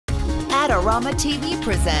Panorama TV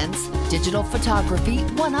presents Digital Photography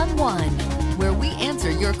One-on-One, where we answer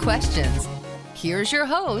your questions. Here's your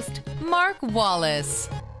host, Mark Wallace.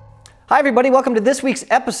 Hi everybody, welcome to this week's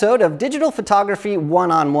episode of Digital Photography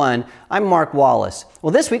One-on-One. I'm Mark Wallace.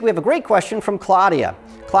 Well, this week we have a great question from Claudia.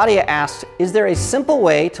 Claudia asks, is there a simple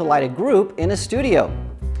way to light a group in a studio?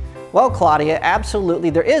 Well, Claudia, absolutely.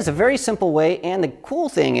 There is a very simple way, and the cool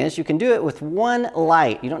thing is you can do it with one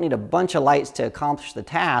light. You don't need a bunch of lights to accomplish the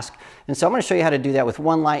task. And so I'm going to show you how to do that with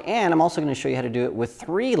one light, and I'm also going to show you how to do it with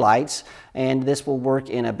 3 lights. And this will work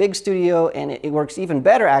in a big studio, and it works even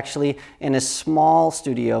better actually in a small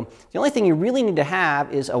studio. The only thing you really need to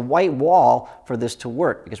have is a white wall for this to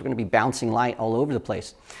work, because we're going to be bouncing light all over the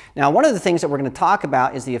place. Now, one of the things that we're going to talk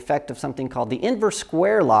about is the effect of something called the inverse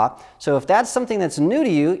square law. So if that's something that's new to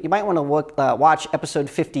you, you might want to watch episode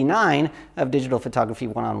 59 of Digital Photography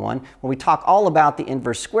One-on-One, where we talk all about the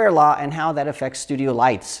inverse square law and how that affects studio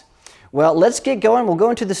lights. Well, let's get going. We'll go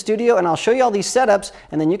into the studio and I'll show you all these setups,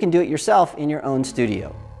 and then you can do it yourself in your own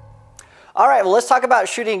studio. All right, well, let's talk about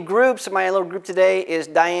shooting groups. My little group today is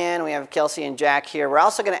Diane. We have Kelsey and Jack here. We're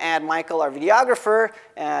also going to add Michael, our videographer,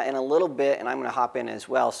 in a little bit, and I'm going to hop in as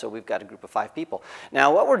well, so we've got a group of 5 people.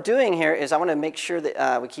 Now, what we're doing here is I want to make sure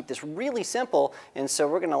that we keep this really simple, and so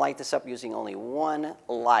we're going to light this up using only one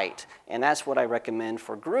light, and that's what I recommend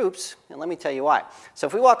for groups, and let me tell you why. So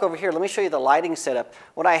if we walk over here, let me show you the lighting setup.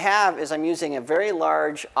 What I have is I'm using a very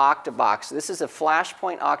large octabox. This is a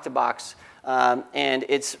flashpoint octabox, and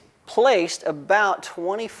it's placed about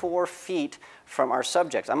 24 feet from our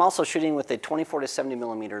subjects. I'm also shooting with a 24 to 70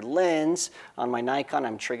 millimeter lens on my Nikon.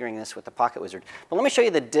 I'm triggering this with the Pocket Wizard. But let me show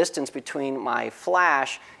you the distance between my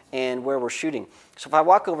flash and where we're shooting. So if I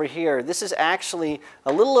walk over here, this is actually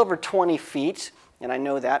a little over 20 feet. And I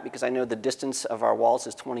know that because I know the distance of our walls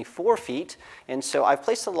is 24 feet. And so I've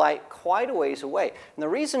placed the light quite a ways away. And the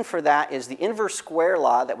reason for that is the inverse square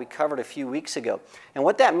law that we covered a few weeks ago. And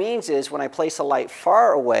what that means is when I place a light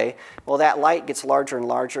far away, well, that light gets larger and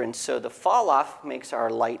larger. And so the fall off makes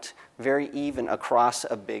our light very even across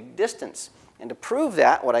a big distance. And to prove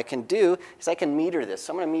that, what I can do is I can meter this.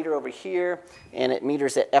 So I'm going to meter over here, and it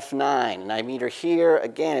meters at f9. And I meter here,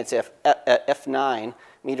 again, it's f9.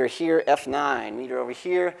 Meter here, f9. Meter over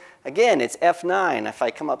here, again, it's f9. If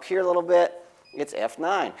I come up here a little bit, it's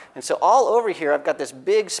f9. And so all over here, I've got this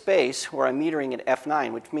big space where I'm metering at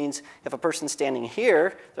f9, which means if a person's standing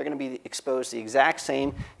here, they're going to be exposed the exact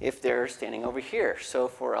same if they're standing over here. So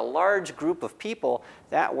for a large group of people,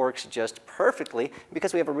 that works just perfectly.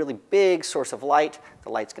 Because we have a really big source of light, the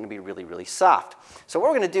light's going to be really, really soft. So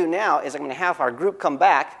what we're going to do now is I'm going to have our group come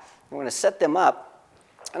back. We're going to set them up.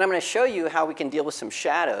 And I'm going to show you how we can deal with some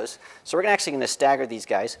shadows. So we're actually going to stagger these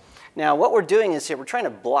guys. Now what we're doing is here, we're trying to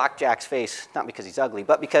block Jack's face, not because he's ugly,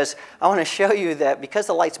 but because I want to show you that because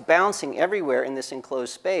the light's bouncing everywhere in this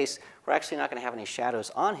enclosed space, we're actually not going to have any shadows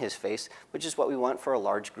on his face, which is what we want for a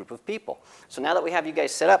large group of people. So now that we have you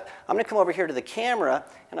guys set up, I'm going to come over here to the camera,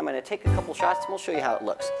 and I'm going to take a couple shots, and we'll show you how it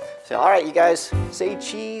looks. So all right, you guys, say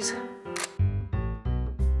cheese.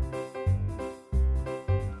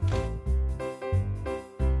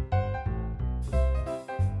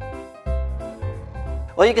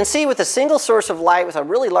 Well, you can see with a single source of light, with a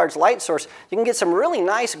really large light source, you can get some really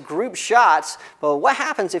nice group shots. But what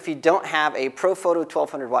happens if you don't have a ProPhoto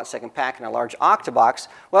 1200 watt second pack and a large octabox?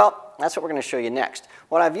 Well, that's what we're going to show you next.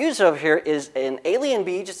 What I've used over here is an Alien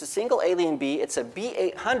B, just a single Alien B. It's a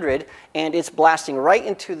B800, and it's blasting right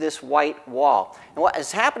into this white wall. And what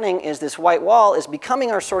is happening is this white wall is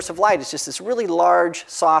becoming our source of light. It's just this really large,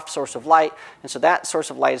 soft source of light. And so that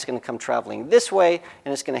source of light is going to come traveling this way,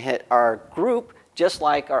 and it's going to hit our group just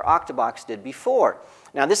like our octabox did before.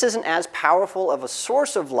 Now this isn't as powerful of a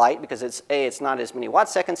source of light because it's not as many watt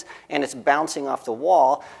seconds, and it's bouncing off the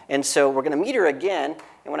wall. And so we're going to meter again,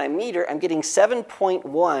 and when I meter, I'm getting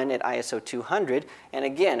 7.1 at ISO 200. And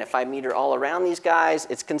again, if I meter all around these guys,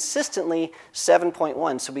 it's consistently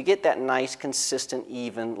 7.1. So we get that nice, consistent,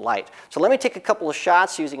 even light. So let me take a couple of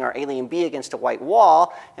shots using our Alien B against a white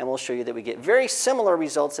wall, and we'll show you that we get very similar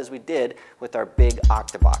results as we did with our big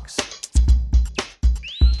octabox.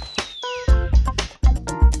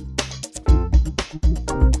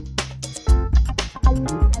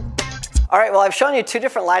 All right, well, I've shown you 2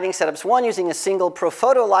 different lighting setups, one using a single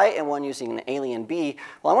ProPhoto light and one using an Alien B.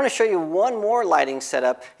 Well, I want to show you one more lighting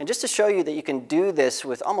setup, and just to show you that you can do this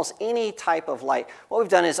with almost any type of light, what we've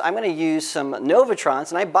done is I'm going to use some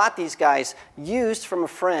Novatrons, and I bought these guys used from a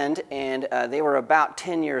friend, and they were about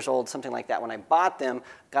 10 years old, something like that when I bought them.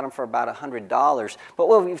 Got them for about $100. But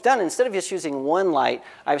what we've done, instead of just using one light,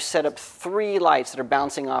 I've set up 3 lights that are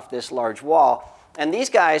bouncing off this large wall. And these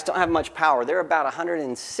guys don't have much power. They're about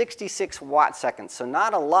 166 watt seconds, so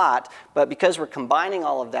not a lot, but because we're combining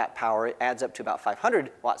all of that power, it adds up to about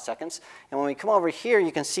 500 watt seconds. And when we come over here,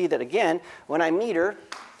 you can see that again, when I meter,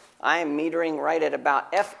 I am metering right at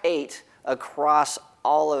about F8 across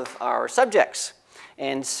all of our subjects.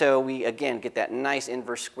 And so we, again, get that nice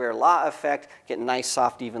inverse square law effect, get nice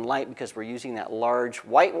soft even light because we're using that large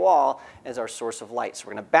white wall as our source of light. So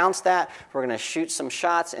we're going to bounce that, we're going to shoot some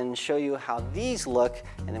shots and show you how these look,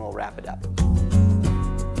 and then we'll wrap it up.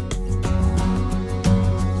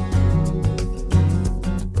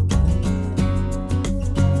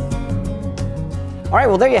 All right,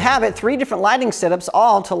 well, there you have it. 3 different lighting setups,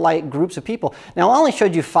 all to light groups of people. Now, I only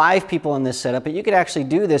showed you 5 people in this setup, but you could actually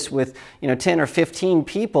do this with 10 or 15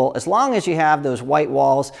 people, as long as you have those white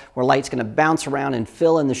walls where light's going to bounce around and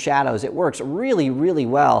fill in the shadows. It works really, really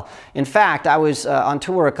well. In fact, I was on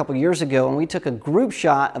tour a couple years ago, and we took a group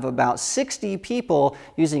shot of about 60 people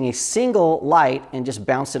using a single light and just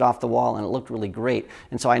bounced it off the wall, and it looked really great.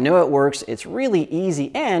 And so I know it works. It's really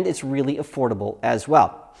easy, and it's really affordable as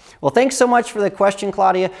well. Well, thanks so much for the question,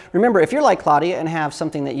 Claudia. Remember, if you're like Claudia and have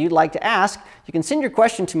something that you'd like to ask, you can send your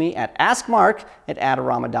question to me at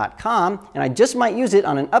askmark@adorama.com, and I just might use it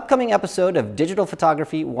on an upcoming episode of Digital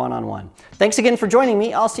Photography One-on-One. Thanks again for joining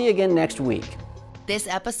me. I'll see you again next week. This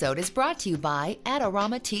episode is brought to you by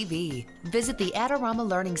Adorama TV. Visit the Adorama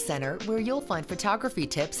Learning Center where you'll find photography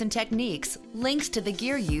tips and techniques, links to the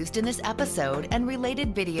gear used in this episode, and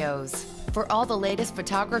related videos. For all the latest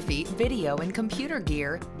photography, video, and computer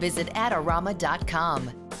gear, visit adorama.com.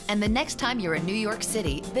 And the next time you're in New York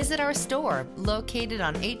City, visit our store located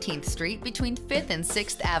on 18th Street between 5th and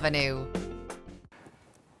 6th Avenue.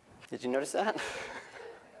 Did you notice that?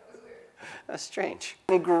 That's strange.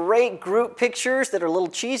 Great group pictures that are a little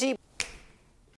cheesy.